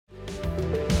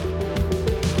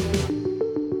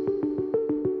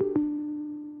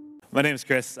My name is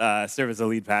Chris. I serve as a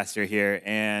lead pastor here,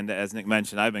 and as Nick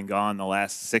mentioned, I've been gone the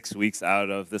last 6 weeks out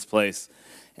of this place,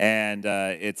 and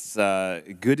it's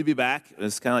good to be back.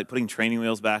 It's kind of like putting training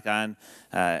wheels back on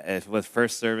with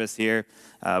first service here,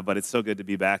 but it's so good to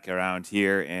be back around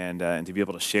here and to be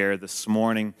able to share this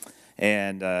morning.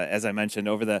 And as I mentioned,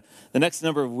 over the next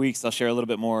number of weeks, I'll share a little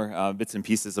bit more bits and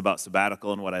pieces about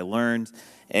sabbatical and what I learned.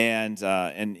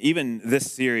 And even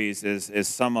this series is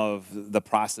some of the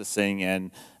processing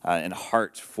and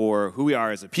heart for who we are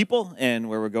as a people and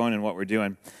where we're going and what we're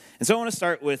doing. And so I want to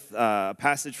start with a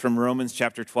passage from Romans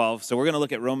chapter 12. So we're going to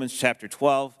look at Romans chapter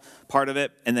 12, part of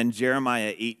it, and then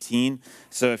Jeremiah 18.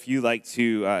 So if you like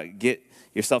to get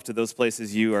yourself to those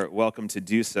places, you are welcome to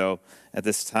do so at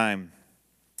this time.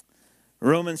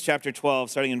 Romans chapter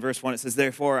 12, starting in verse 1, it says,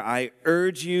 "Therefore, I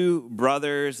urge you,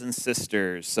 brothers and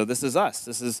sisters." So this is us.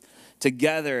 This is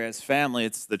together as family.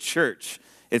 It's the church.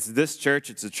 It's this church.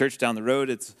 It's a church down the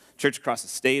road. It's a church across the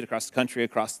state, across the country,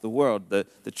 across the world.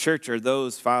 The church are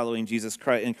those following Jesus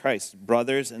Christ in Christ,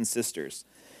 brothers and sisters.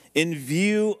 In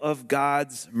view of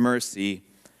God's mercy,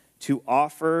 to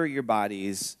offer your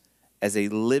bodies as a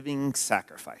living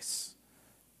sacrifice,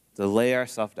 to lay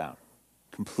ourselves down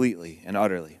completely and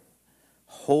utterly,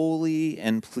 holy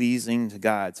and pleasing to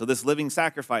God. So this living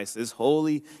sacrifice is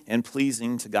holy and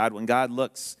pleasing to God. When God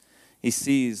looks, he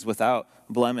sees without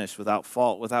blemish, without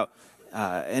fault, without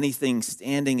anything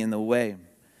standing in the way.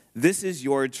 This is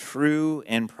your true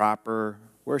and proper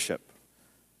worship.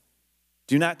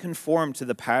 Do not conform to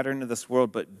the pattern of this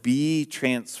world, but be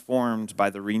transformed by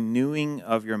the renewing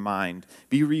of your mind.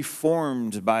 Be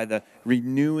reformed by the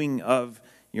renewing of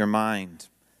your mind.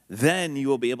 Then you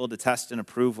will be able to test and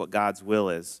approve what God's will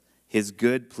is, his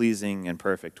good, pleasing, and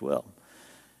perfect will.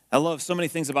 I love so many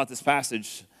things about this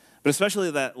passage, but especially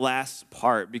that last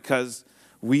part, because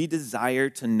we desire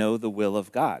to know the will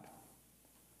of God.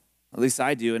 At least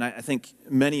I do, and I think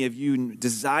many of you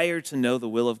desire to know the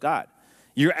will of God.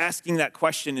 You're asking that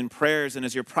question in prayers, and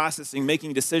as you're processing,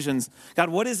 making decisions, God,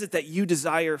 what is it that you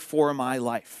desire for my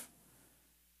life?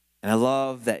 And I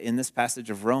love that in this passage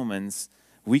of Romans,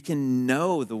 we can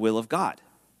know the will of God.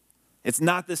 It's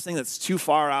not this thing that's too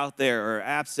far out there or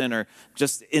absent or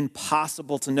just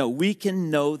impossible to know. We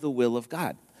can know the will of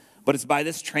God. But it's by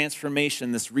this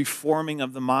transformation, this reforming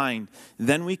of the mind,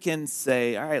 then we can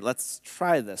say, all right, let's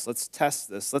try this. Let's test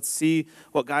this. Let's see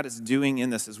what God is doing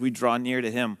in this as we draw near to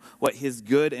him, what his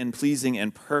good and pleasing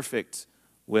and perfect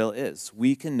will is.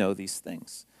 We can know these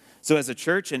things. So as a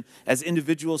church and as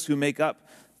individuals who make up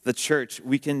the church,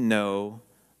 we can know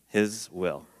his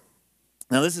will.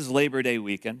 Now, this is Labor Day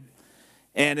weekend,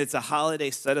 and it's a holiday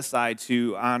set aside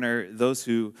to honor those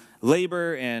who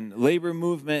labor and labor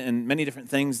movement and many different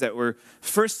things that were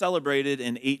first celebrated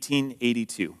in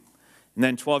 1882. And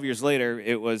then 12 years later,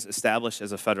 it was established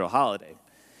as a federal holiday.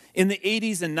 In the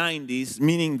 80s and 90s,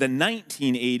 meaning the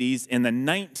 1980s and the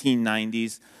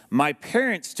 1990s, my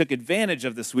parents took advantage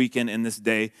of this weekend and this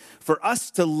day for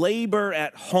us to labor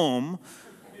at home,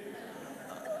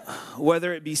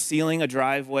 whether it be sealing a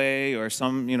driveway or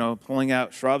pulling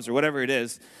out shrubs or whatever it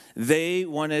is. They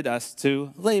wanted us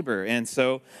to labor. And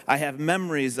so I have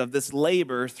memories of this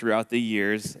labor throughout the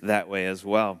years that way as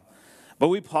well. But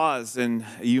we pause, and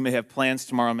you may have plans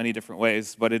tomorrow in many different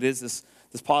ways, but it is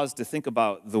this pause to think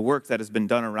about the work that has been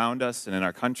done around us and in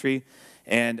our country.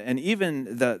 And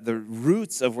even the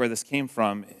roots of where this came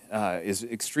from is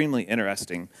extremely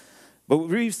interesting. But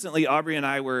recently,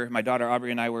 my daughter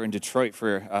Aubrey and I were in Detroit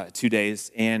for 2 days,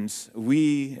 and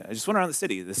we just went around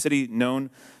the city known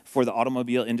for the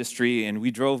automobile industry, and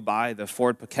we drove by the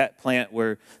Ford Paquette plant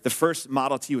where the first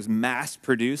Model T was mass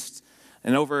produced.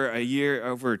 And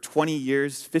over 20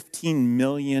 years, 15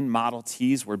 million Model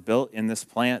Ts were built in this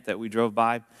plant that we drove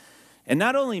by. And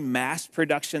not only mass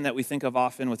production that we think of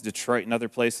often with Detroit and other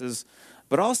places,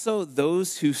 but also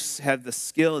those who have the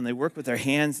skill and they work with their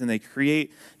hands and they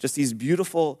create just these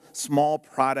beautiful small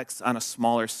products on a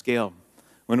smaller scale.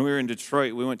 When we were in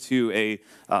Detroit, we went to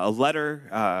a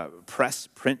letter press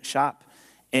print shop,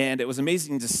 and it was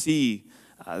amazing to see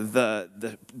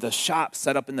the shop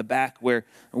set up in the back where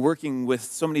working with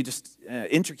so many just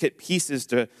intricate pieces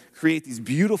to create these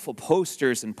beautiful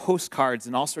posters and postcards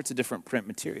and all sorts of different print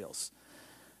materials.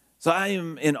 So I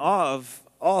am in awe of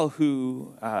all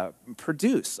who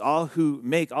produce, all who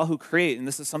make, all who create. And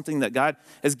this is something that God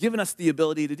has given us the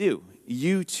ability to do,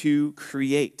 you to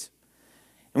create.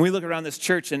 And we look around this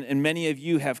church, and many of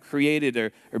you have created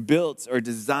or built or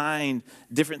designed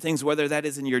different things, whether that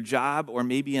is in your job or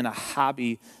maybe in a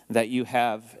hobby that you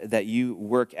have, that you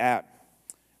work at.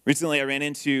 Recently, I ran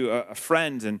into a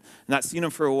friend and not seen him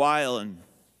for a while, and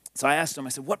so I asked him, I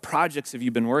said, what projects have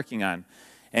you been working on?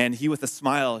 And he, with a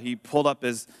smile, he pulled up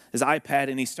his iPad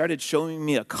and he started showing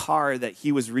me a car that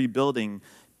he was rebuilding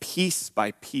piece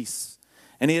by piece.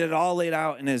 And he had it all laid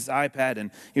out in his iPad,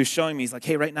 and he was showing me, he's like,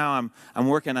 hey, right now I'm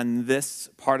working on this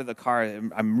part of the car.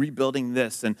 I'm rebuilding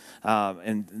this, and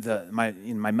in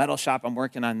my metal shop, I'm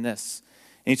working on this.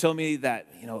 And he told me that,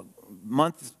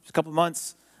 a couple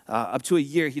months, up to a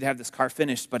year, he'd have this car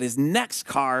finished, but his next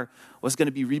car was going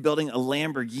to be rebuilding a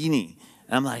Lamborghini.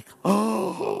 And I'm like,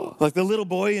 oh, like the little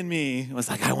boy in me was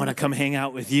like, I want to come hang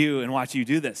out with you and watch you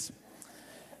do this.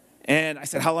 And I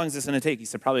said, how long is this going to take? He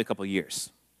said, probably a couple years.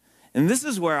 And this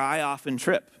is where I often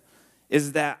trip,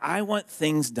 is that I want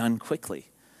things done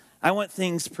quickly. I want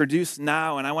things produced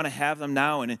now, and I want to have them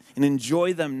now and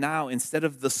enjoy them now instead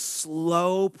of the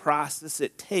slow process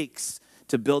it takes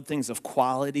to build things of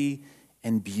quality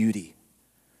and beauty.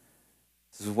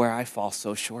 This is where I fall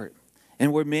so short,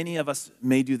 and where many of us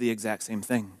may do the exact same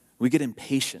thing. We get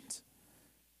impatient.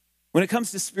 When it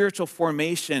comes to spiritual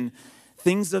formation,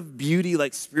 things of beauty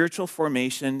like spiritual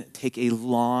formation take a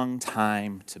long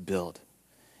time to build.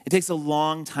 It takes a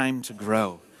long time to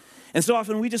grow. And so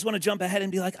often we just want to jump ahead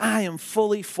and be like, I am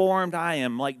fully formed. I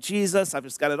am like Jesus. I've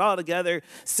just got it all together.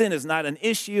 Sin is not an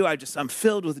issue. I'm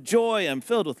filled with joy. I'm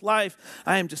filled with life.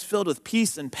 I am just filled with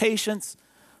peace and patience.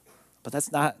 But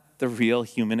that's not the real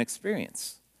human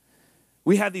experience.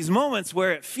 We have these moments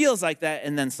where it feels like that,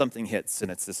 and then something hits,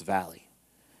 and it's this valley.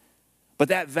 But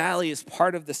that valley is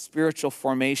part of the spiritual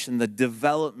formation, the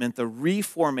development, the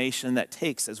reformation that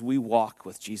takes as we walk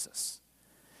with Jesus.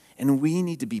 And we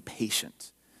need to be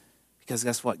patient. Because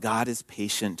guess what? God is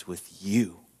patient with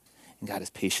you, and God is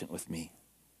patient with me.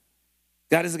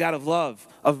 God is a God of love,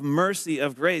 of mercy,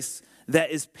 of grace, that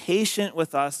is patient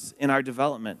with us in our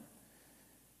development.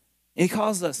 And he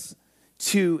calls us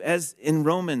to, as in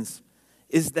Romans,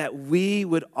 is that we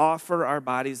would offer our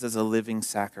bodies as a living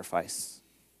sacrifice.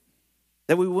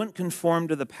 That we wouldn't conform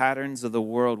to the patterns of the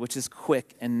world, which is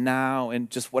quick and now and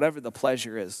just whatever the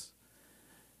pleasure is.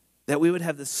 That we would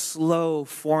have this slow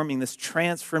forming, this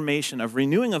transformation of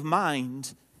renewing of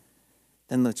mind,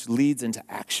 then which leads into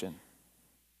action.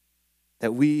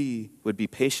 That we would be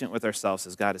patient with ourselves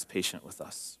as God is patient with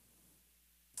us.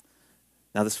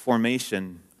 Now this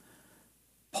formation,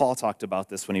 Paul talked about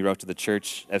this when he wrote to the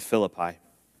church at Philippi.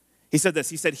 He said this,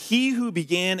 he said, he who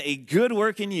began a good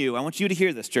work in you, I want you to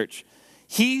hear this, church.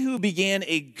 He who began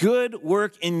a good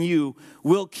work in you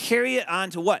will carry it on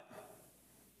to what?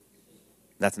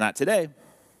 That's not today.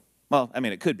 Well, I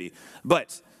mean, it could be,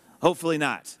 but hopefully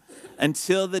not.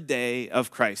 Until the day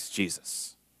of Christ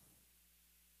Jesus.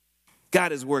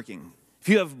 God is working. If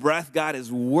you have breath, God is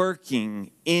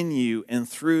working in you and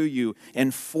through you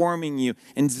and forming you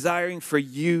and desiring for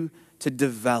you to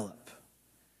develop.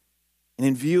 And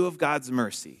in view of God's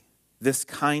mercy, this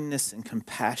kindness and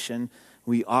compassion,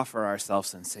 we offer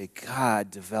ourselves and say, God,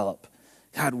 develop.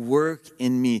 God, work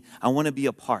in me. I want to be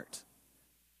a part.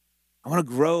 I want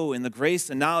to grow in the grace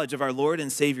and knowledge of our Lord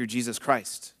and Savior, Jesus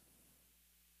Christ.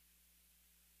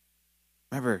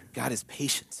 Remember, God is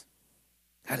patient.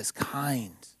 God is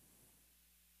kind.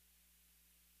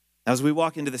 Now, as we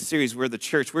walk into this series, we're the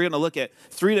church. We're going to look at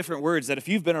 3 different words that if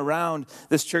you've been around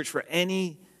this church for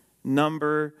any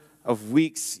number of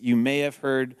weeks, you may have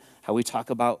heard how we talk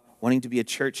about wanting to be a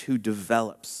church who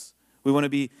develops. We want to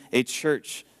be a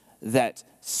church that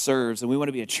serves, and we want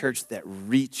to be a church that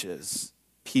reaches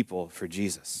people for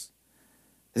Jesus.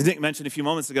 As Nick mentioned a few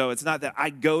moments ago, it's not that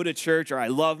I go to church or I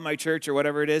love my church or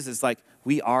whatever it is. It's like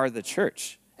we are the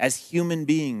church. As human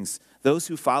beings, those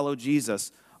who follow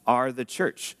Jesus are the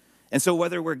church. And so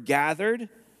whether we're gathered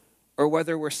or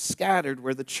whether we're scattered,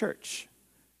 we're the church.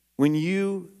 When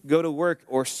you go to work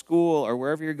or school or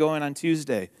wherever you're going on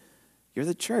Tuesday, you're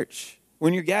the church.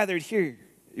 When you're gathered here,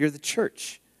 you're the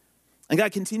church. And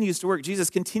God continues to work. Jesus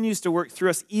continues to work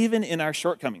through us even in our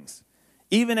shortcomings,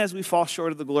 even as we fall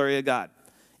short of the glory of God.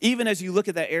 Even as you look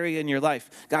at that area in your life,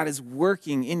 God is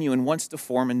working in you and wants to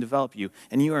form and develop you,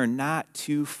 and you are not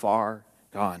too far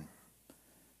gone.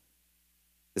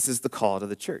 This is the call to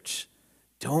the church.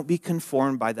 Don't be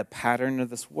conformed by the pattern of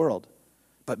this world,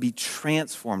 but be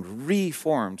transformed,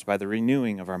 reformed by the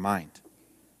renewing of our mind.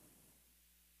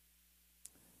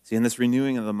 See, in this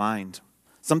renewing of the mind,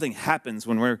 something happens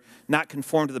when we're not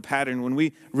conformed to the pattern, when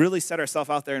we really set ourselves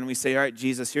out there and we say, all right,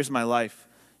 Jesus, here's my life.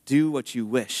 Do what you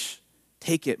wish.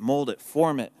 Take it, mold it,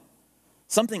 form it.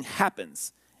 Something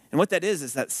happens. And what that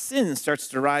is that sin starts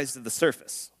to rise to the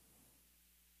surface.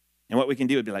 And what we can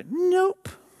do would be like, nope.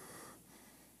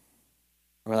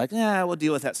 We're like, we'll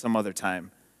deal with that some other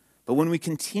time. But when we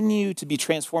continue to be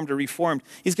transformed or reformed,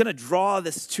 he's going to draw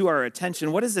this to our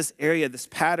attention. What is this area, this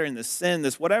pattern, this sin,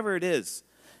 this whatever it is?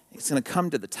 It's going to come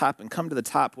to the top and come to the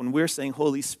top when we're saying,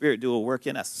 Holy Spirit, do a work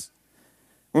in us.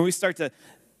 When we start to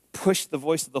push the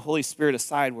voice of the Holy Spirit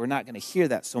aside, we're not going to hear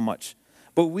that so much.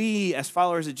 But we, as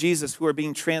followers of Jesus who are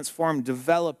being transformed,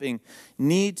 developing,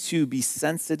 need to be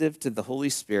sensitive to the Holy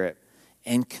Spirit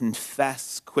and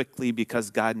confess quickly because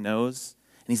God knows,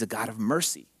 and he's a God of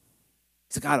mercy.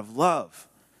 He's a God of love.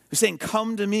 He's saying,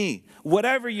 come to me.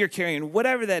 Whatever you're carrying,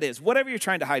 whatever that is, whatever you're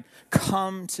trying to hide,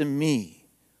 come to me,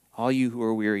 all you who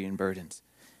are weary and burdened,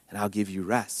 and I'll give you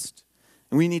rest.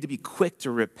 And we need to be quick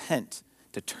to repent,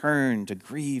 to turn, to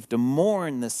grieve, to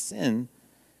mourn the sin,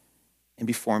 and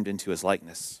be formed into his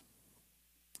likeness.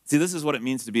 See, this is what it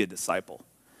means to be a disciple.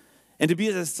 And to be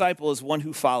a disciple is one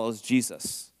who follows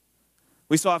Jesus.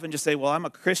 We so often just say, well, I'm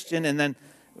a Christian, and then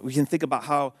we can think about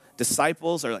how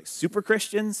disciples are like super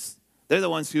Christians. They're the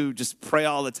ones who just pray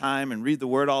all the time and read the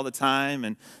word all the time,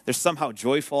 and they're somehow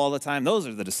joyful all the time. Those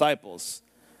are the disciples.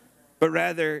 But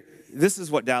rather, this is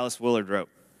what Dallas Willard wrote.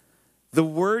 The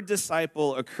word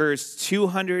disciple occurs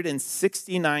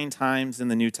 269 times in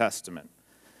the New Testament.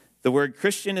 The word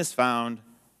Christian is found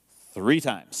 3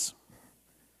 times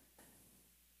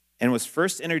and was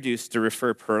first introduced to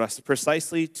refer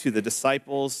precisely to the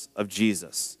disciples of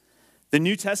Jesus. The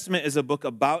New Testament is a book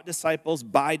about disciples,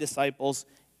 by disciples,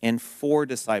 and for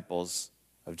disciples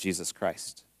of Jesus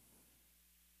Christ.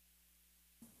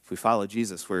 If we follow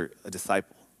Jesus, we're a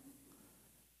disciple.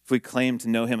 If we claim to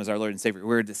know him as our Lord and Savior,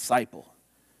 we're a disciple.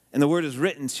 And the word is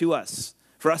written to us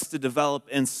for us to develop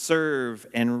and serve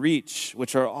and reach,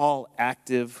 which are all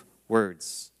active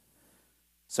words.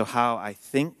 So how I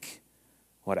think,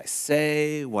 what I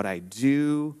say, what I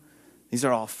do, these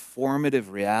are all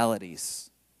formative realities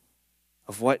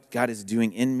of what God is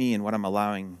doing in me and what I'm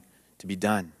allowing to be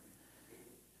done.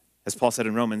 As Paul said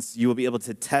in Romans, you will be able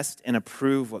to test and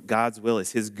approve what God's will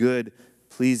is, his good,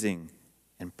 pleasing,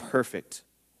 and perfect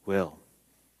will.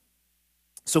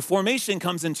 So formation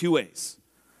comes in 2 ways.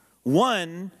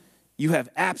 One, you have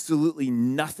absolutely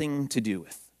nothing to do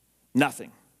with.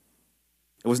 Nothing.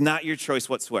 It was not your choice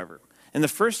whatsoever. And the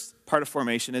first part of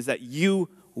formation is that you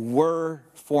were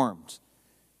formed.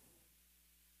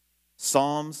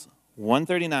 Psalms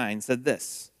 139 said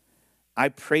this, I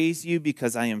praise you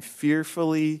because I am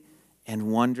fearfully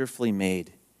and wonderfully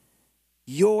made.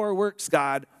 Your works,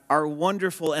 God, are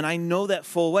wonderful, and I know that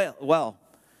full well.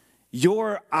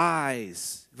 Your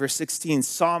eyes, verse 16,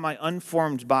 saw my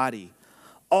unformed body.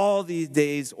 All these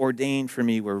days ordained for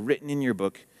me were written in your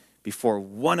book before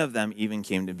one of them even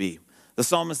came to be. The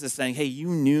psalmist is saying, hey, you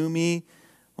knew me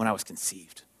when I was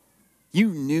conceived. You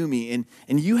knew me,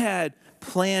 and you had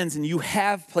plans, and you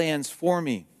have plans for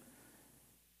me.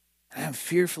 I am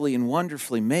fearfully and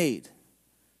wonderfully made.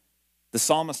 The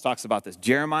psalmist talks about this.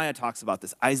 Jeremiah talks about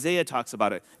this. Isaiah talks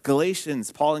about it.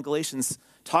 Paul in Galatians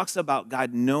talks about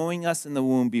God knowing us in the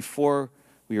womb before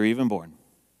we were even born.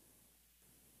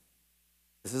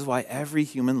 This is why every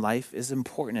human life is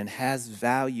important and has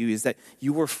value, is that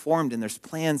you were formed and there's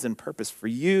plans and purpose for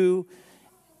you,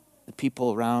 the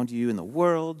people around you in the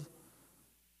world,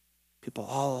 people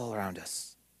all around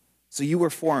us. So you were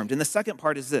formed. And the second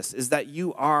part is this, is that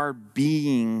you are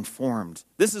being formed.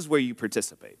 This is where you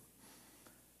participate.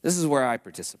 This is where I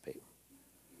participate.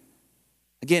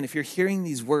 Again, if you're hearing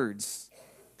these words,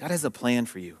 God has a plan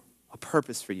for you, a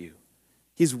purpose for you.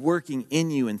 He's working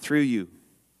in you and through you.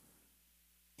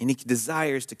 And he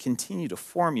desires to continue to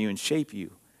form you and shape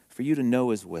you for you to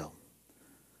know his will.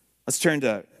 Let's turn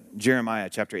to Jeremiah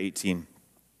chapter 18.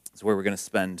 It's where we're going to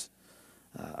spend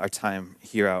our time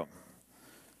here out.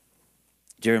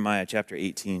 Jeremiah chapter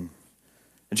 18.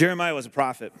 Jeremiah was a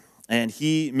prophet, and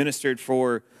he ministered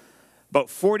for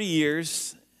about 40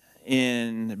 years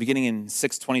beginning in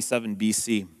 627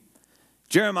 BC.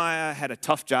 Jeremiah had a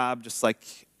tough job, just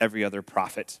like every other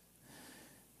prophet.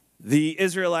 The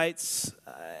Israelites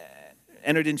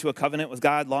entered into a covenant with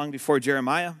God long before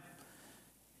Jeremiah.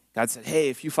 God said, hey,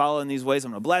 if you follow in these ways,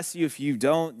 I'm going to bless you. If you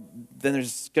don't, then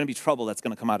there's going to be trouble that's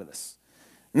going to come out of this.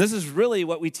 And this is really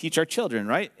what we teach our children,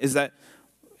 right? Is that,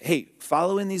 hey,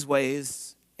 follow in these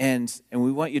ways, and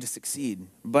we want you to succeed.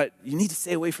 But you need to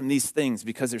stay away from these things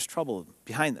because there's trouble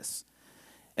behind this.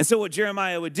 And so what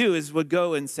Jeremiah would do is would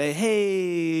go and say,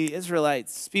 hey,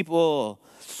 Israelites, people,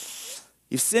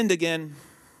 you've sinned again.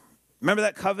 Remember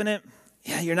that covenant?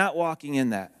 Yeah, you're not walking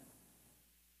in that.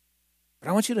 But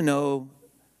I want you to know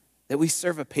that we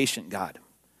serve a patient God.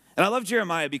 And I love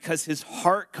Jeremiah because his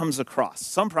heart comes across.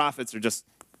 Some prophets are just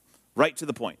right to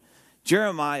the point.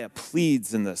 Jeremiah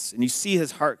pleads in this, and you see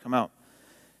his heart come out.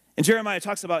 And Jeremiah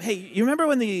talks about, hey, you remember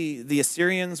when the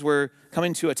Assyrians were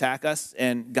coming to attack us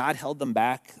and God held them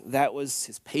back? That was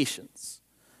his patience.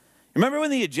 Remember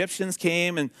when the Egyptians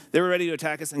came and they were ready to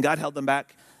attack us and God held them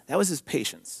back? That was his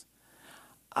patience.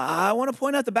 I want to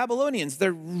point out the Babylonians.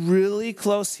 They're really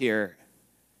close here.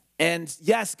 And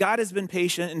yes, God has been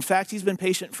patient. In fact, he's been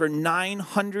patient for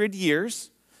 900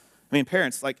 years. I mean,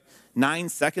 parents, like 9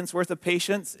 seconds worth of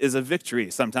patience is a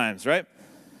victory sometimes, right?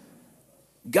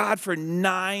 God for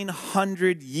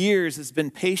 900 years has been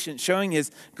patient, showing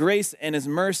his grace and his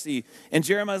mercy. And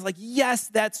Jeremiah's like, yes,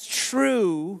 that's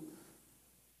true.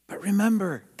 But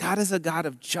remember, God is a God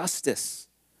of justice.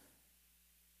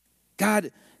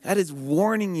 God is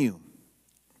warning you.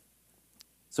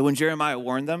 So when Jeremiah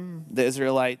warned them, the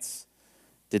Israelites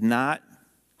did not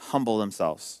humble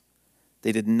themselves.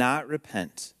 They did not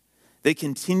repent. They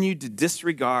continued to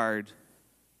disregard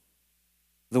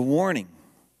the warning.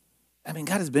 I mean,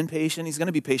 God has been patient. He's going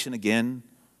to be patient again.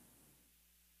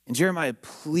 And Jeremiah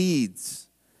pleads.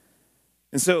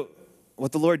 And so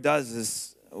what the Lord does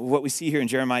is what we see here in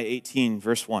Jeremiah 18,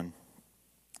 verse 1.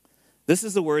 This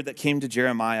is the word that came to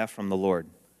Jeremiah from the Lord.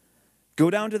 Go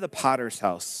down to the potter's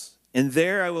house, and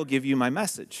there I will give you my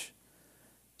message.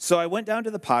 So I went down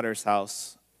to the potter's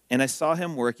house, and I saw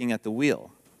him working at the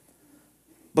wheel.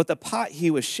 But the pot he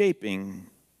was shaping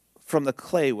from the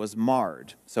clay was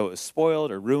marred. So it was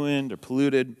spoiled or ruined or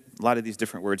polluted. A lot of these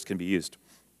different words can be used.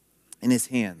 In his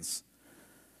hands.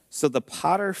 So the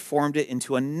potter formed it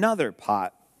into another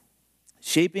pot,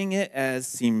 shaping it as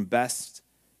seemed best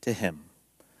to him.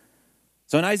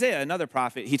 So in Isaiah, another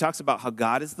prophet, he talks about how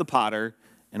God is the potter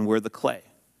and we're the clay,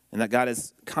 and that God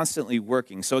is constantly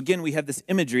working. So again, we have this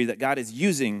imagery that God is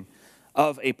using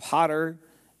of a potter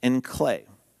and clay.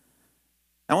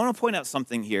 I want to point out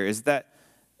something here, is that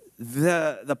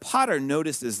the potter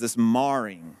notices this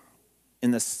marring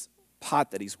in this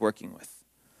pot that he's working with.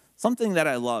 Something that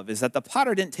I love is that the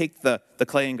potter didn't take the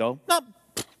clay and go, nope,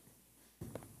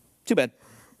 too bad,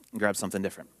 and grab something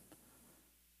different.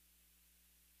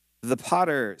 The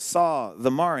potter saw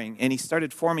the marring and he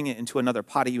started forming it into another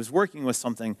pot. He was working with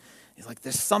something. He's like,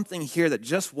 there's something here that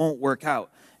just won't work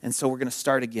out. And so we're going to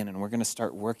start again and we're going to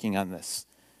start working on this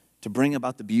to bring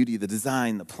about the beauty, the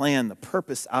design, the plan, the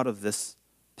purpose out of this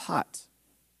pot.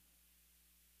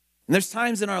 And there's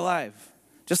times in our life,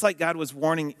 just like God was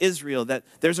warning Israel, that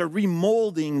there's a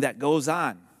remolding that goes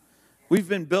on. We've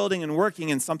been building and working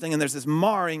in something and there's this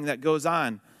marring that goes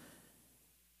on.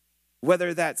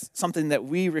 Whether that's something that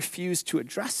we refuse to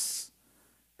address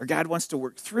or God wants to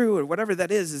work through or whatever that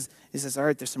is he says, all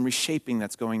right, there's some reshaping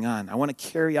that's going on. I want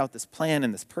to carry out this plan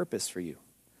and this purpose for you.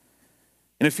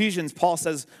 In Ephesians, Paul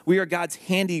says, we are God's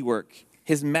handiwork,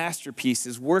 his masterpiece,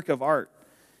 his work of art,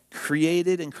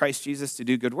 created in Christ Jesus to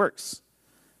do good works.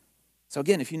 So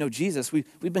again, if you know Jesus, we've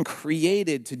been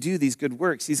created to do these good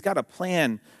works. He's got a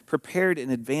plan prepared in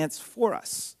advance for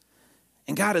us.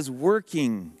 And God is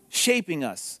working, shaping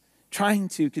us, trying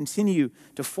to continue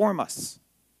to form us.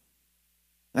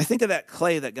 And I think of that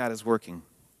clay that God is working.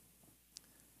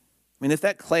 I mean, if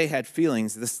that clay had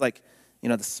feelings, this the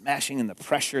smashing and the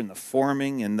pressure and the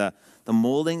forming and the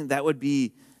molding, it would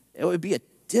be a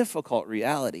difficult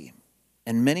reality.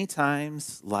 And many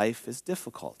times life is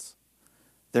difficult.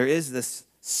 There is this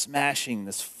smashing,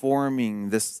 this forming,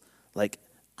 this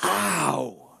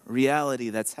ow reality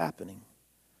that's happening.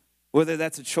 Whether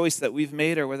that's a choice that we've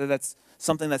made or whether that's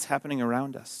something that's happening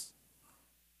around us.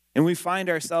 And we find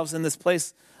ourselves in this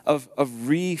place of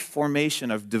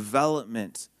reformation, of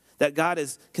development, that God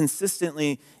is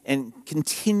consistently and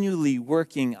continually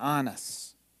working on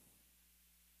us.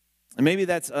 And maybe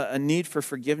that's a need for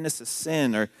forgiveness of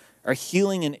sin or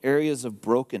healing in areas of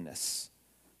brokenness,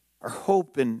 or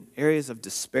hope in areas of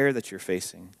despair that you're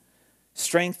facing,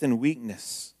 strength in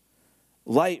weakness,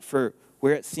 light for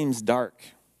where it seems dark,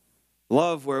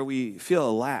 love where we feel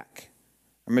a lack,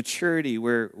 or maturity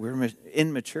where we're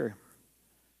immature.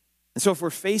 And so if we're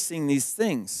facing these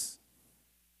things,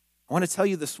 I want to tell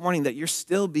you this morning that you're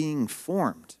still being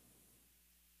formed.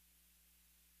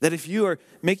 That if you are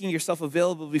making yourself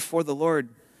available before the Lord,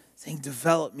 saying,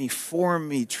 develop me, form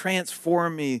me,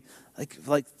 transform me,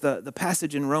 like the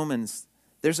passage in Romans,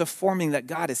 there's a forming that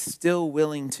God is still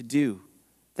willing to do.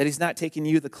 That he's not taking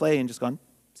you, the clay, and just gone,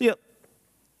 see ya.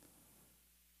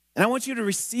 And I want you to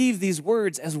receive these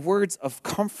words as words of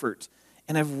comfort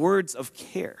and as words of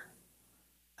care.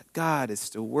 That God is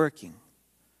still working.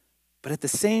 But at the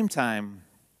same time,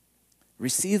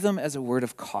 receive them as a word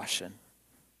of caution.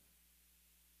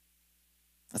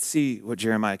 Let's see what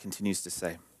Jeremiah continues to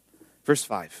say. Verse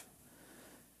 5.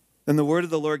 Then the word of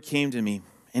the Lord came to me,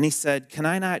 and he said, can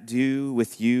I not do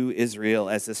with you, Israel,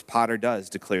 as this potter does,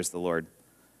 declares the Lord?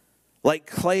 Like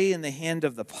clay in the hand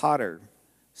of the potter,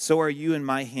 so are you in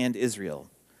my hand, Israel.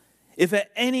 If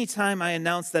at any time I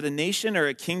announce that a nation or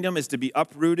a kingdom is to be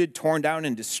uprooted, torn down,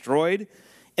 and destroyed,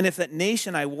 and if that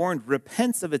nation I warned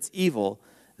repents of its evil,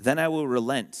 then I will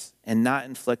relent and not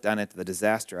inflict on it the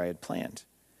disaster I had planned.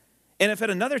 And if at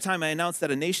another time I announce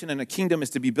that a nation and a kingdom is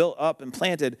to be built up and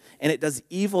planted, and it does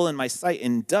evil in my sight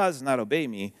and does not obey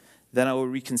me, then I will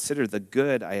reconsider the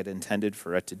good I had intended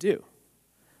for it to do.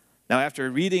 Now,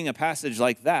 after reading a passage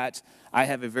like that, I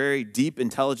have a very deep,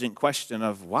 intelligent question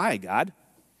of why, God?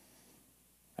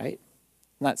 Right?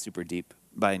 Not super deep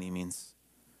by any means.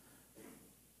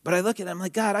 But I look at it, I'm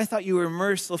like, God, I thought you were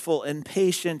merciful and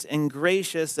patient and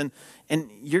gracious, and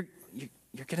you're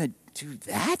going to do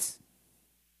that?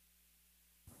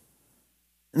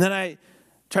 And then I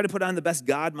try to put on the best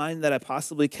God mind that I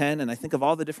possibly can, and I think of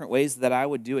all the different ways that I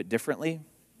would do it differently.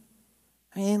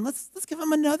 I mean, let's give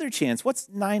him another chance. What's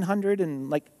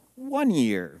 901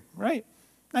 year, right?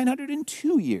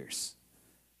 902 years.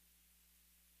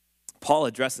 Paul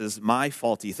addresses my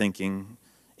faulty thinking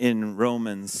in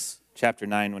Romans chapter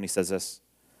 9 when he says this.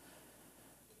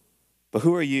 But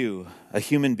who are you, a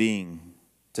human being,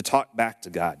 to talk back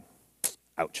to God?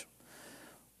 Ouch.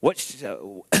 What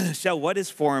shall what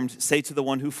is formed say to the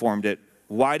one who formed it,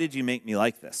 why did you make me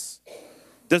like this?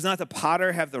 Does not the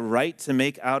potter have the right to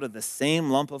make out of the same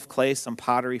lump of clay some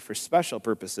pottery for special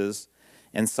purposes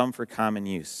and some for common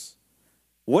use?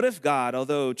 What if God,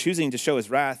 although choosing to show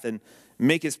his wrath and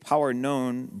make his power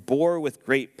known, bore with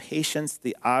great patience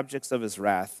the objects of his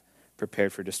wrath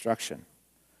prepared for destruction?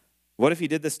 What if he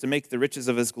did this to make the riches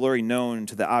of his glory known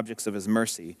to the objects of his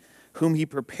mercy, whom he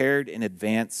prepared in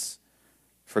advance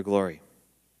for glory?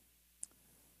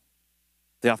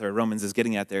 The author of Romans is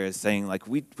getting at there is saying, like,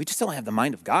 we just don't have the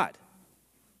mind of God.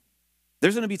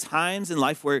 There's going to be times in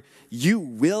life where you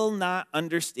will not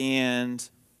understand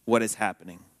what is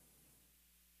happening.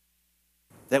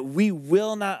 That we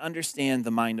will not understand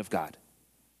the mind of God.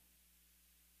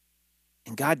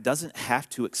 And God doesn't have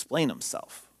to explain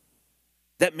himself.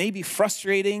 That may be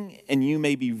frustrating, and you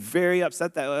may be very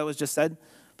upset that was just said,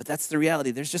 but that's the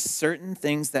reality. There's just certain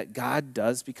things that God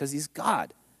does because he's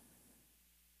God.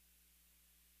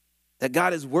 That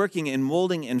God is working and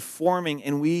molding and forming,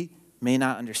 and we may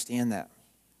not understand that.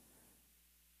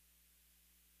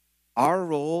 Our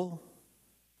role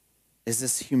is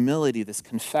this humility, this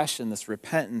confession, this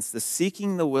repentance, this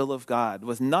seeking the will of God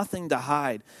with nothing to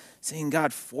hide, saying,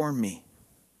 God, form me.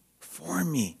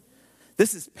 Form me.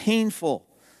 This is painful.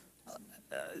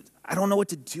 I don't know what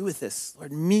to do with this.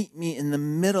 Lord, meet me in the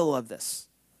middle of this.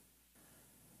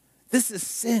 This is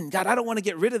sin. God, I don't want to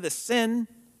get rid of this sin.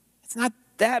 It's not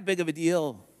that big of a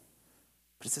deal.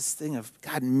 But it's this thing of,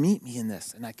 God, meet me in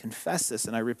this. And I confess this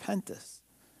and I repent this.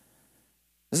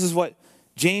 This is what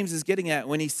James is getting at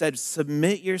when he said,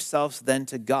 submit yourselves then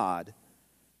to God.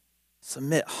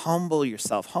 Submit, humble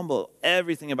yourself, humble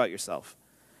everything about yourself.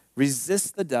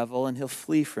 Resist the devil and he'll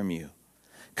flee from you.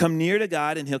 Come near to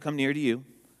God and he'll come near to you.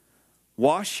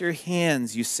 Wash your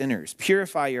hands, you sinners.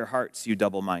 Purify your hearts, you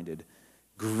double-minded.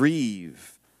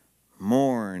 Grieve,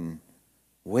 mourn,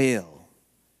 wail.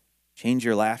 Change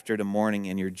your laughter to mourning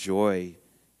and your joy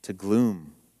to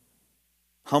gloom.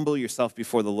 Humble yourself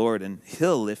before the Lord and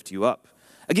he'll lift you up.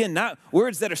 Again, not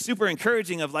words that are super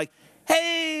encouraging of like,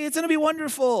 hey, it's going to be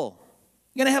wonderful.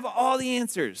 You're going to have all the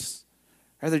answers.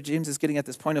 Rather, James is getting at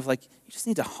this point of like, you just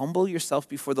need to humble yourself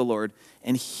before the Lord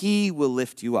and he will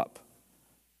lift you up.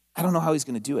 I don't know how he's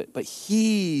going to do it, but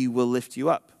he will lift you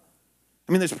up.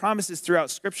 I mean, there's promises throughout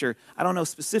Scripture. I don't know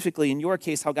specifically in your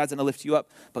case how God's going to lift you up,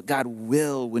 but God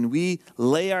will. When we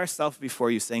lay ourselves before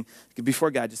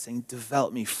God, just saying,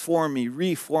 develop me, form me,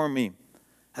 reform me.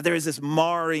 There is this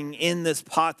marring in this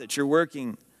pot that you're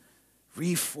working.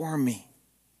 Reform me.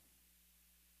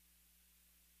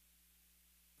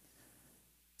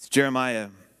 It's Jeremiah.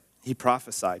 He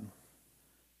prophesied.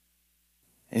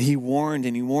 And he warned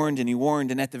and he warned and he warned.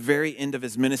 And at the very end of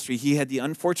his ministry, he had the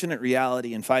unfortunate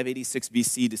reality in 586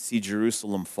 BC to see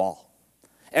Jerusalem fall.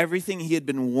 Everything he had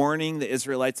been warning the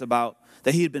Israelites about,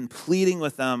 that he had been pleading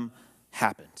with them,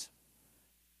 happened.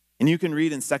 And you can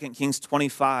read in 2 Kings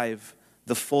 25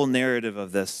 the full narrative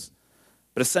of this.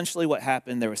 But essentially what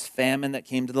happened, there was famine that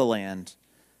came to the land.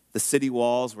 The city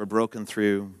walls were broken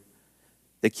through.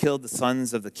 They killed the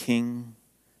sons of the king.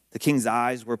 The king's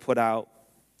eyes were put out.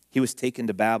 He was taken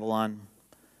to Babylon.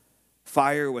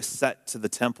 Fire was set to the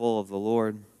temple of the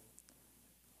Lord.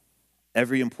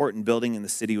 Every important building in the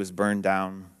city was burned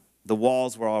down. The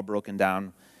walls were all broken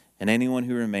down, and anyone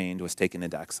who remained was taken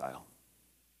into exile.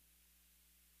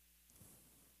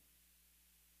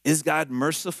 Is God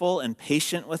merciful and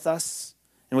patient with us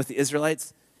and with the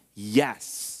Israelites?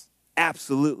 Yes,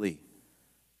 absolutely.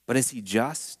 But is he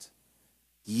just?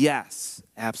 Yes,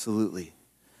 absolutely.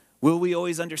 Will we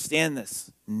always understand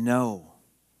this? No.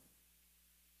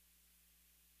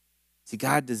 See,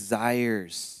 God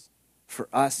desires for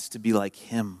us to be like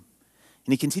him.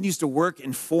 And he continues to work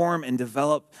and form and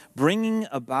develop, bringing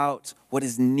about what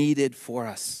is needed for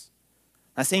us.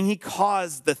 I'm not saying he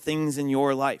caused the things in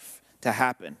your life to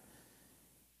happen.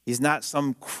 He's not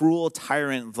some cruel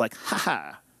tyrant of like,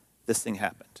 this thing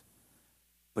happened.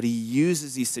 But he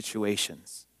uses these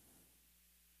situations.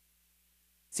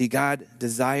 See, God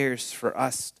desires for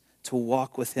us to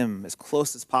walk with him as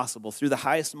close as possible through the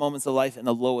highest moments of life and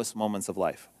the lowest moments of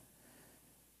life.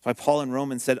 That's why Paul in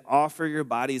Romans said, offer your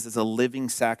bodies as a living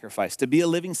sacrifice. To be a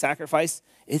living sacrifice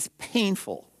is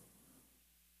painful.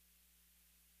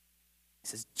 He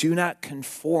says, do not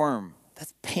conform.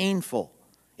 That's painful.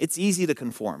 It's easy to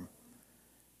conform.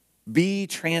 Be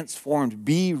transformed.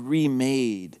 Be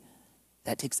remade.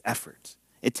 That takes effort.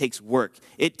 It takes work.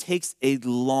 It takes a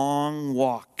long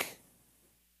walk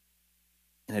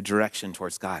in a direction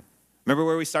towards God. Remember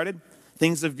where we started?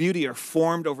 Things of beauty are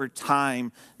formed over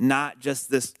time, not just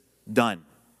this done.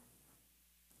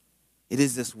 It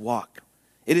is this walk.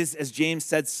 It is, as James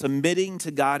said, submitting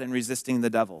to God and resisting the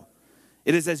devil.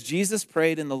 It is as Jesus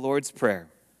prayed in the Lord's Prayer,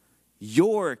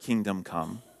 your kingdom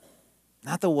come,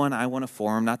 not the one I want to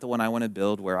form, not the one I want to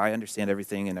build where I understand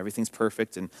everything and everything's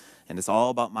perfect and it's all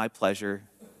about my pleasure.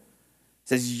 It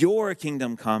says, your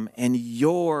kingdom come and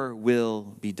your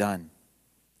will be done.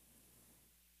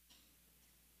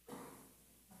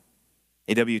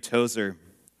 A.W. Tozer,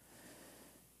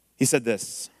 he said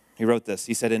this, he wrote this,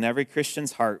 he said, in every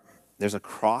Christian's heart, there's a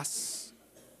cross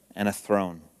and a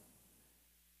throne.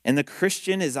 And the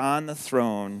Christian is on the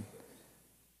throne.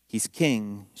 He's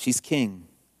king, she's king,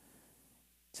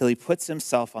 till he puts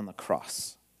himself on the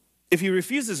cross. If he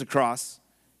refuses a cross,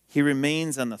 he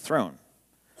remains on the throne.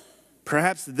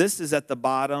 Perhaps this is at the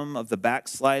bottom of the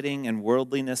backsliding and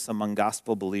worldliness among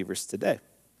gospel believers today.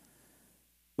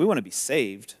 We want to be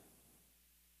saved,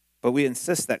 but we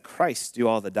insist that Christ do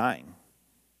all the dying.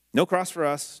 No cross for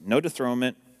us, no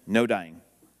dethronement, no dying.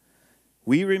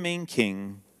 We remain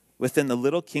king within the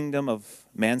little kingdom of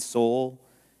man's soul,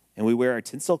 and we wear our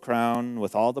tinsel crown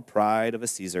with all the pride of a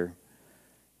Caesar,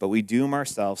 but we doom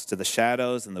ourselves to the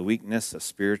shadows and the weakness of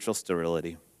spiritual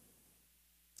sterility.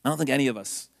 I don't think any of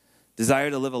us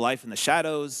desire to live a life in the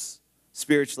shadows,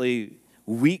 spiritually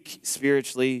weak,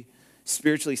 spiritually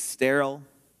sterile.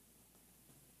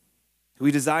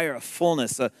 We desire a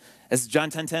fullness. As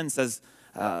John 10:10 says,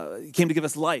 he came to give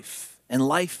us life, and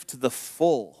life to the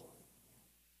full.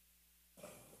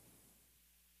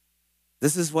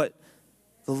 This is what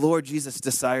the Lord Jesus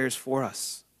desires for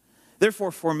us.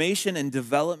 Therefore, formation and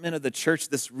development of the church,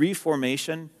 this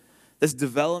reformation, this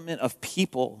development of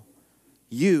people,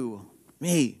 you,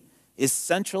 me, is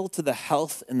central to the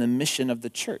health and the mission of the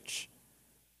church.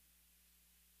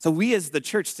 So we as the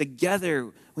church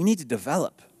together, we need to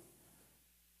develop.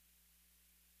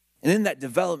 And in that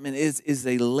development is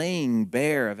a laying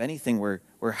bare of anything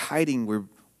we're hiding,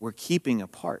 we're keeping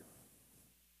apart.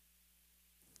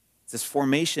 It's this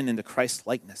formation into Christ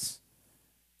likeness.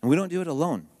 And we don't do it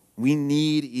alone. We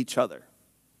need each other.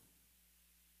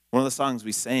 One of the songs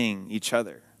we sang, each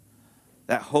other.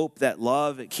 That hope, that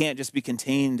love, it can't just be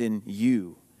contained in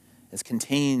you. It's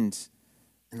contained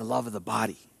in the love of the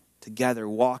body, together,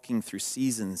 walking through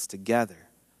seasons together,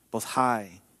 both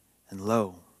high and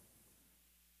low.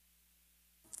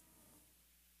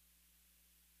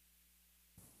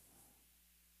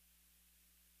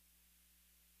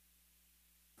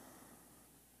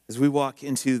 As we walk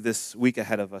into this week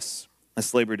ahead of us,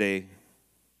 this Labor Day,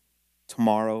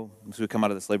 tomorrow, as we come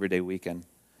out of this Labor Day weekend,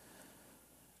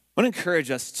 I want to encourage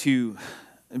us to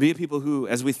be people who,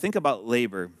 as we think about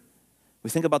labor, we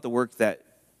think about the work that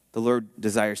the Lord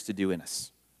desires to do in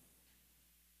us.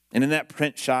 And in that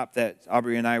print shop that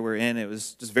Aubrey and I were in, it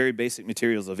was just very basic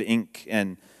materials of ink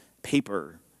and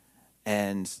paper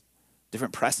and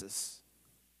different presses.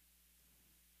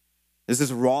 There's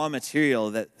this raw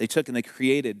material that they took and they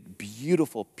created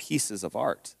beautiful pieces of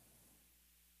art.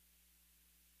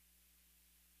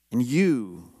 And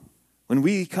when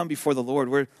we come before the Lord,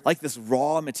 we're like this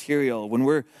raw material. When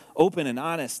we're open and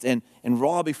honest and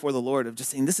raw before the Lord of just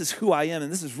saying, this is who I am, and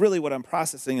this is really what I'm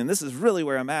processing, and this is really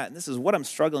where I'm at, and this is what I'm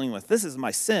struggling with. This is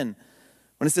my sin.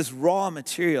 When it's this raw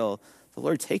material, the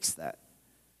Lord takes that.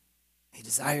 He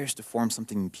desires to form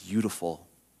something beautiful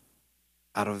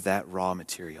out of that raw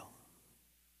material.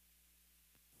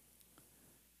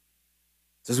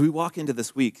 So as we walk into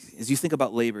this week, as you think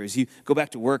about labor, as you go back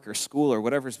to work or school or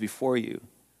whatever's before you,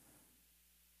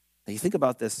 that you think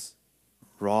about this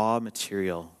raw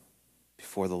material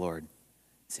before the Lord.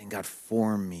 saying, God,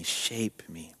 form me, shape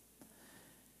me.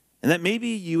 And that maybe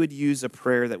you would use a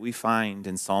prayer that we find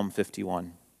in Psalm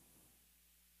 51.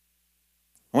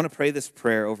 I want to pray this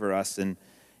prayer over us, and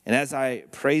as I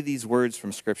pray these words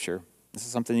from Scripture, this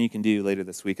is something you can do later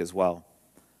this week as well,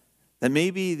 that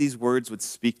maybe these words would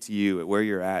speak to you at where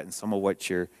you're at and some of what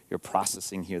you're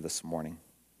processing here this morning.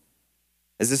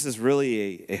 As this is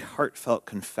really a heartfelt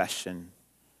confession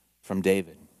from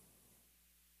David.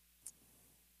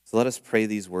 So let us pray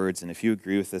these words, and if you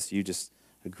agree with this, you just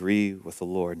agree with the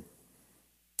Lord.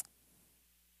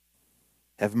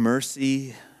 Have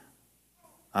mercy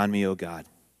on me, O God,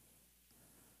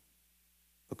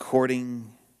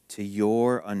 according to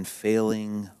your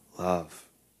unfailing love,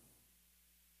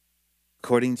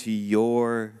 according to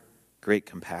your great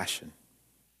compassion.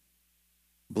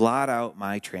 Blot out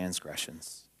my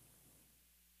transgressions.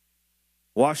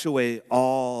 Wash away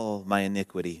all my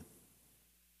iniquity.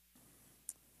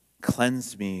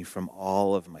 Cleanse me from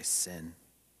all of my sin.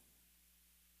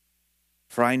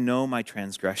 For I know my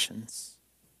transgressions,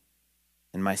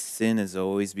 and my sin is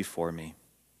always before me.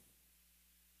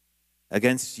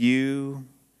 Against you,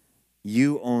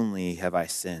 you only have I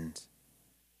sinned,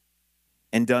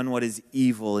 and done what is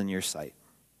evil in your sight.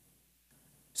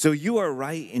 So you are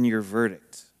right in your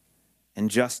verdict, and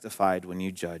justified when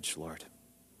you judge, Lord.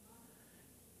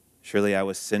 Surely I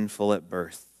was sinful at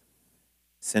birth,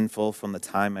 sinful from the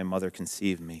time my mother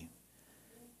conceived me.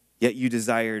 Yet you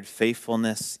desired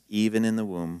faithfulness even in the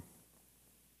womb.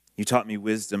 You taught me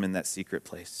wisdom in that secret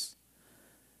place.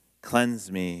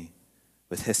 Cleanse me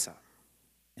with hyssop,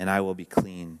 and I will be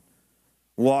clean.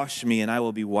 Wash me, and I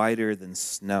will be whiter than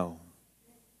snow.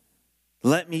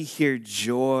 Let me hear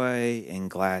joy and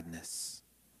gladness.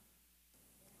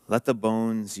 Let the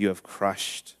bones you have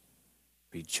crushed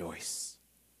rejoice.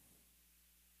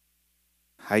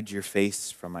 Hide your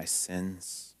face from my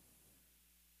sins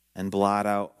and blot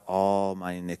out all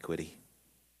my iniquity.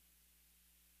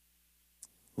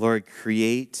 Lord,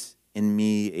 create in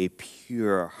me a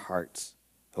pure heart,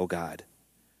 O God,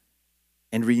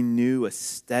 and renew a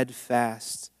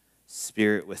steadfast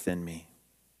spirit within me.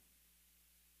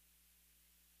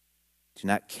 Do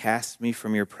not cast me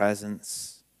from your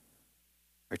presence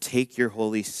or take your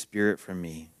Holy Spirit from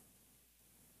me.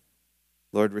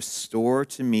 Lord, restore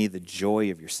to me the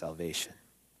joy of your salvation.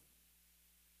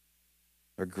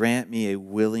 Lord, grant me a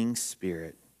willing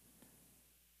spirit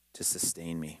to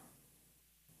sustain me.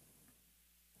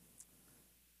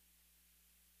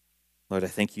 Lord, I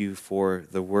thank you for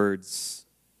the words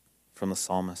from the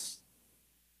psalmist.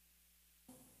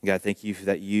 God, thank you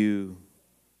that you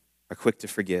are quick to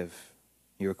forgive.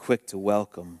 You are quick to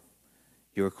welcome.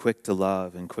 You are quick to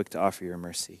love and quick to offer your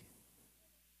mercy.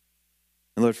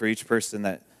 And Lord, for each person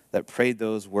that prayed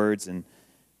those words and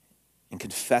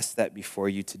confessed that before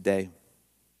you today,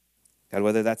 God,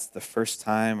 whether that's the first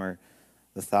time or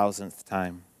the 1,000th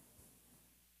time,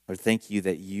 Lord, thank you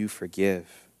that you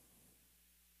forgive.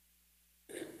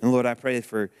 And Lord, I pray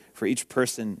for each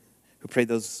person who prayed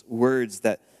those words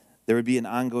that there would be an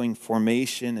ongoing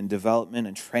formation and development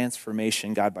and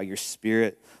transformation, God, by your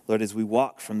Spirit, Lord, as we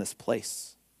walk from this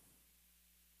place.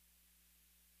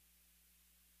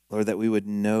 Lord, that we would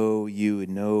know you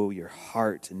and know your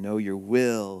heart and know your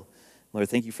will. Lord,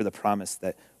 thank you for the promise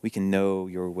that we can know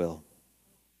your will.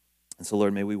 And so,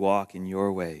 Lord, may we walk in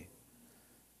your way.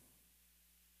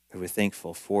 Lord, we're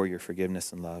thankful for your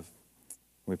forgiveness and love.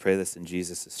 We pray this in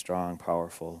Jesus' strong,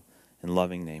 powerful, and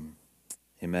loving name.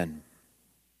 Amen.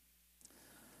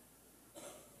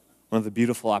 One of the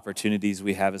beautiful opportunities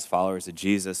we have as followers of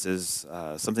Jesus is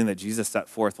something that Jesus set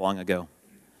forth long ago.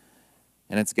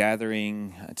 And it's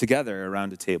gathering together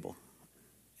around a table.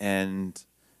 And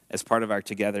as part of our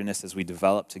togetherness, as we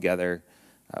develop together,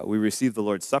 we receive the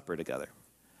Lord's Supper together.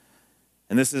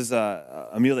 And this is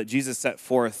a meal that Jesus set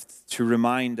forth to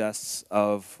remind us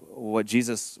of what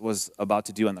Jesus was about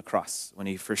to do on the cross when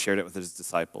he first shared it with his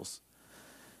disciples.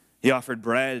 He offered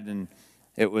bread, and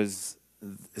it was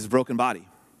his broken body.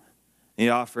 He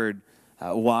offered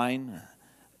wine,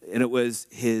 and it was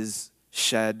his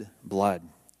shed blood.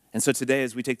 And so today,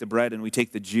 as we take the bread and we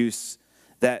take the juice,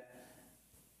 that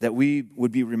we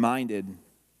would be reminded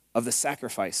of the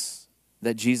sacrifice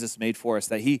that Jesus made for us,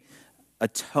 that he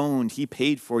atoned, he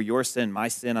paid for your sin, my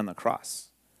sin on the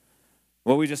cross.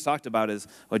 What we just talked about is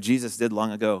what Jesus did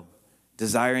long ago,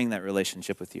 desiring that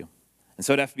relationship with you. And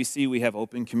so at FBC, we have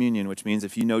open communion, which means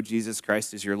if you know Jesus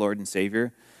Christ as your Lord and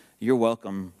Savior, you're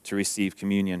welcome to receive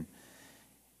communion.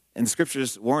 And the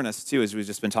scriptures warn us, too, as we've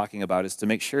just been talking about, is to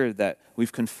make sure that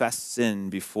we've confessed sin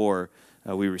before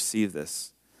we receive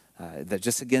this. That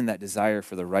just, again, that desire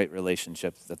for the right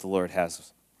relationship that the Lord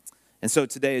has. And so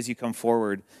today, as you come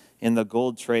forward, in the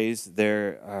gold trays,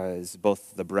 there is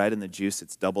both the bread and the juice.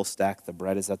 It's double stacked. The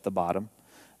bread is at the bottom.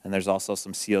 And there's also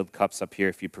some sealed cups up here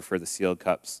if you prefer the sealed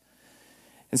cups.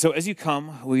 And so as you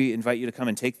come, we invite you to come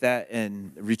and take that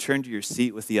and return to your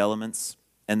seat with the elements.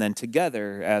 And then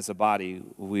together, as a body,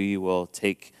 we will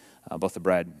take both the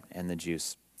bread and the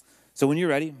juice. So when you're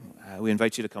ready, we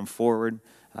invite you to come forward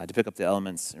to pick up the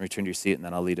elements and return to your seat, and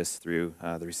then I'll lead us through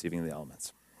the receiving of the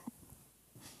elements.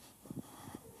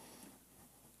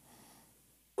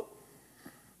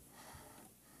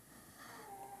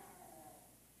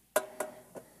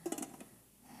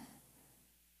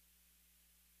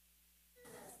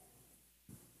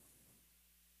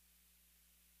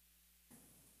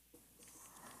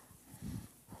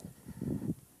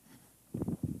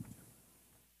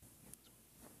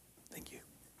 Thank you.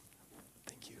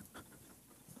 Thank you.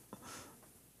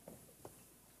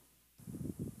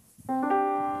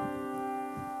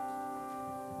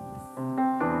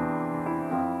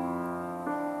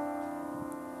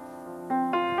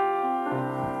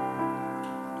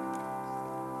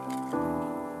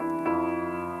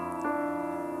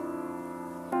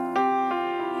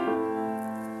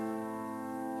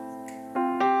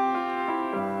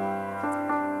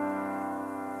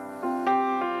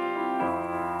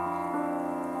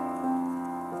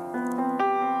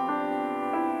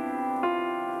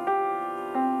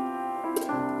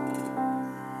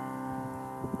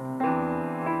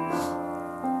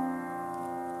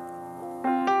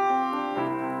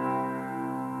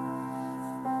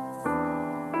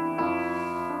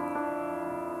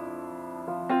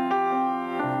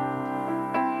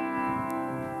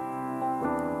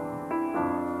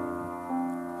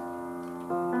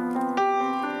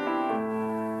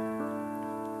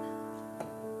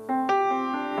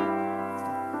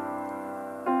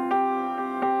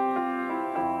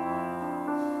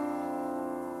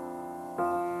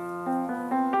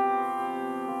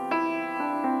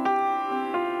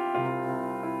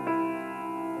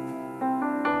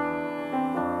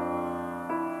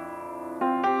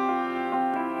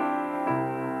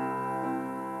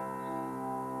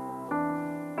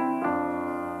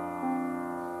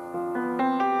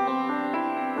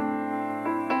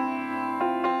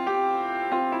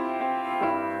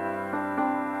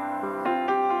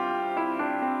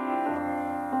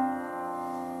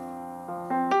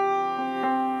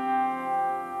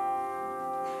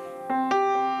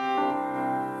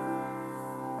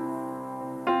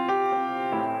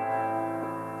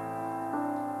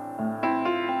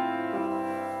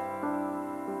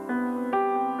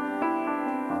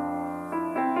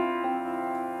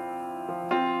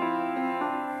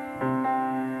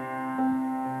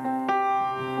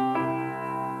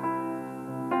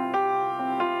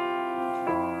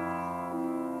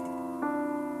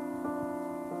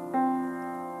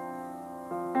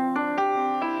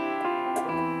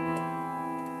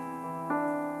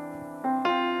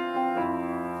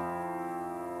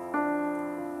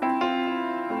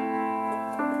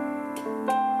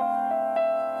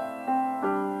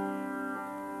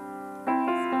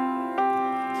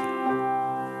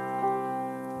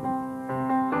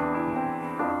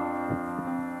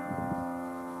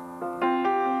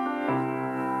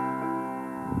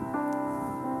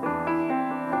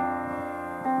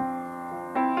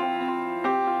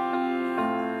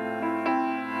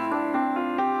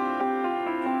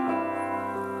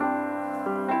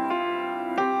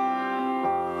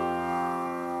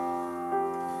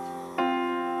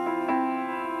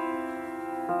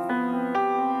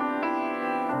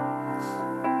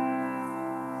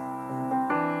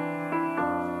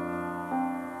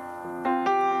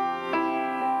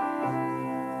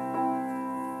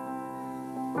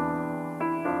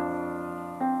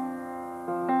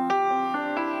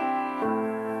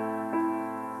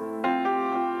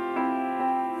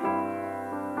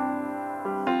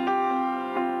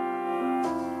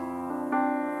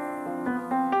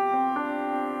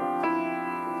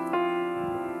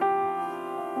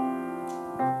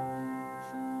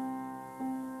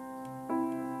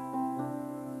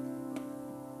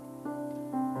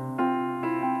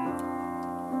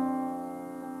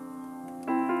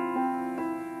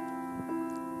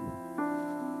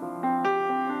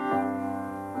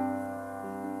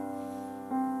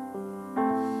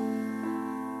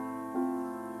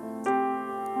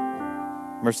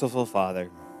 Merciful Father,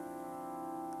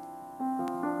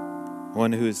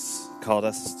 one who's called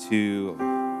us to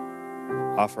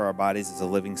offer our bodies as a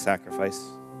living sacrifice.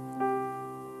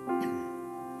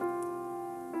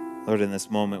 Lord, in this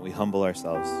moment, we humble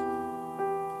ourselves.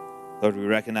 Lord, we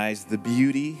recognize the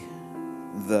beauty,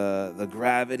 the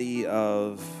gravity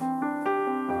of,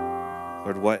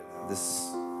 Lord, what this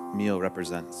meal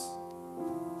represents.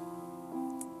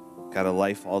 God, a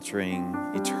life-altering,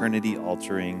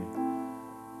 eternity-altering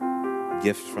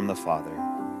gift from the Father,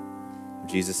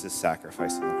 Jesus'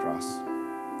 sacrifice on the cross.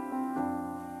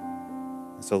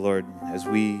 And so, Lord, as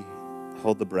we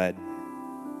hold the bread,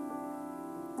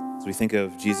 as we think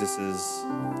of Jesus'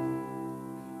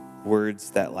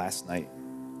 words that last night,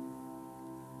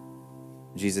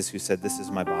 Jesus who said, "This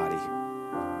is my body,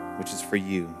 which is for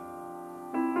you,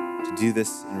 to do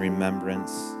this in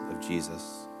remembrance of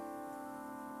Jesus."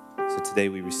 So today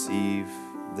we receive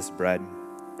this bread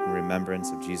in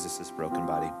remembrance of Jesus' broken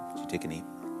body. Would you take and eat?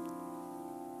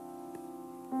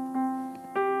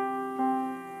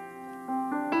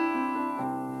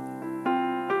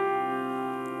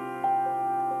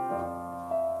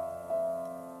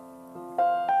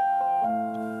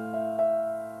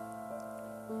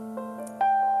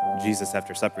 Jesus,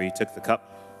 after supper, he took the cup.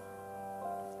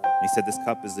 And he said, "This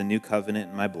cup is the new covenant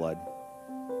in my blood.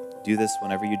 Do this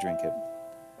whenever you drink it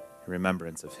in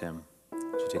remembrance of him."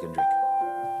 Would you take and drink?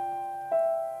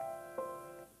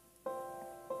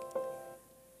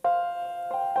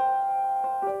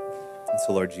 And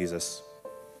so, Lord Jesus,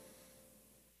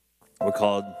 we're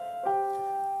called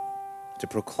to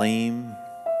proclaim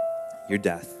your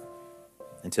death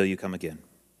until you come again.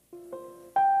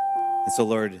 And so,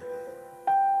 Lord,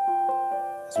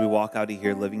 as we walk out of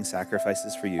here living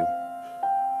sacrifices for you,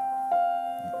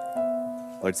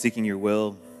 Lord, seeking your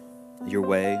will, your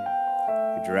way,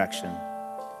 your direction,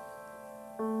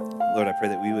 Lord, I pray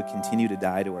that we would continue to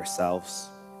die to ourselves.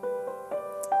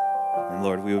 And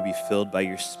Lord, we would be filled by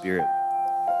your Spirit,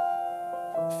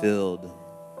 filled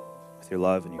with your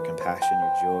love and your compassion,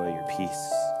 your joy, your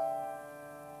peace.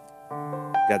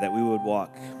 God, that we would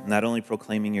walk not only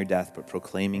proclaiming your death, but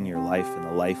proclaiming your life and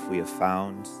the life we have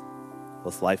found,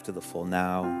 both life to the full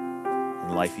now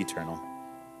and life eternal.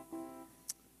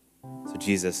 So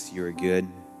Jesus, you are good.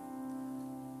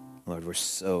 Lord, we're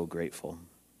so grateful.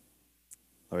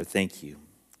 Lord, thank you.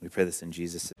 We pray this in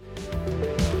Jesus' name.